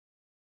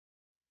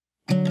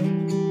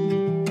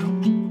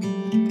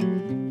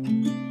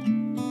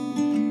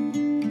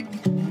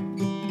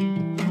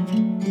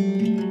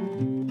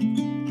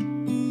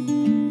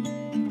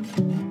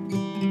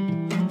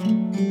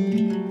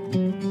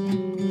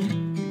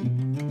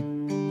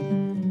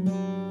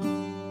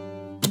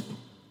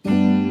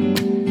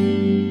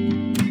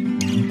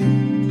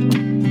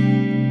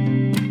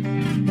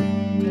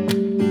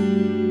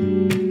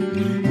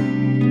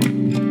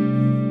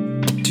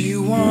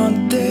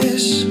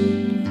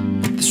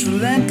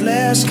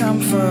relentless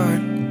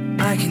comfort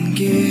I can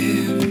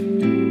give.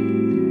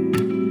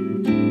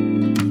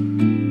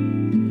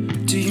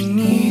 Do you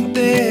need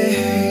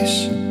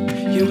this?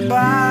 Your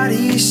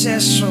body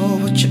says so,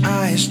 but your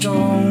eyes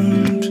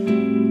don't.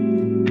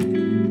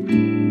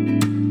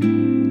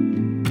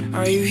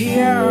 Are you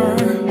here?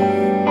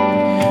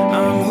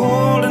 I'm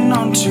holding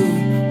on to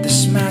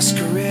this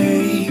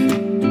masquerade.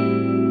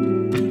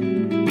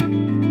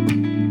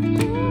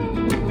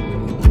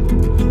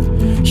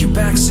 Your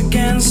back's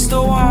against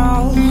the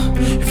wall,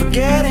 you're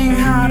forgetting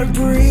how to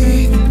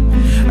breathe.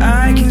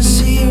 I can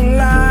see you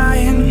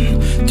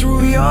lying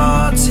through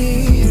your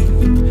teeth.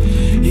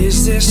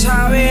 Is this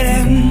how it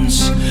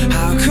ends?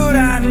 How could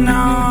I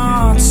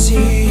not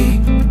see?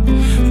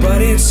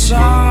 But it's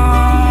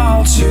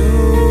all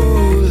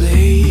too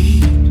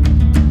late.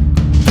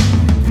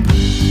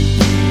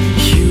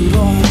 You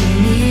don't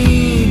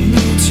need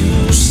me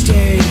to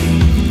stay.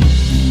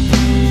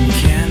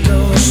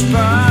 Candles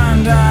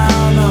burn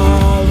down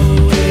all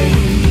the way.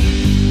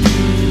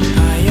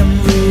 I am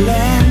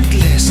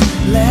relentless,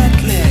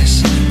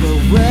 relentless, but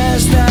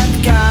where's that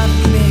got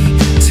me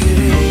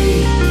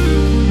today?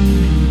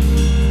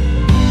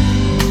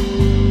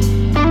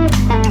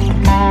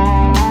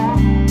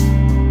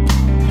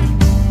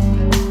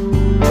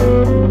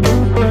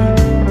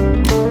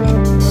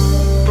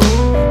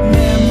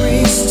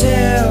 Memories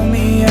tell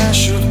me I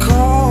should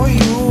call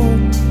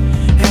you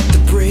at the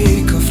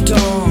break of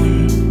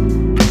dawn.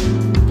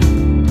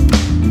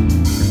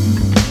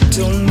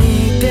 Don't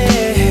need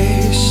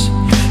this.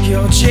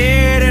 Your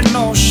jaded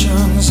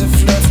notions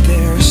have left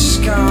their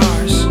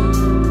scars.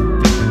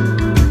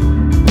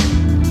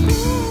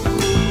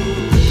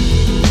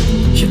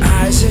 Your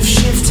eyes have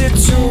shifted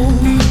too.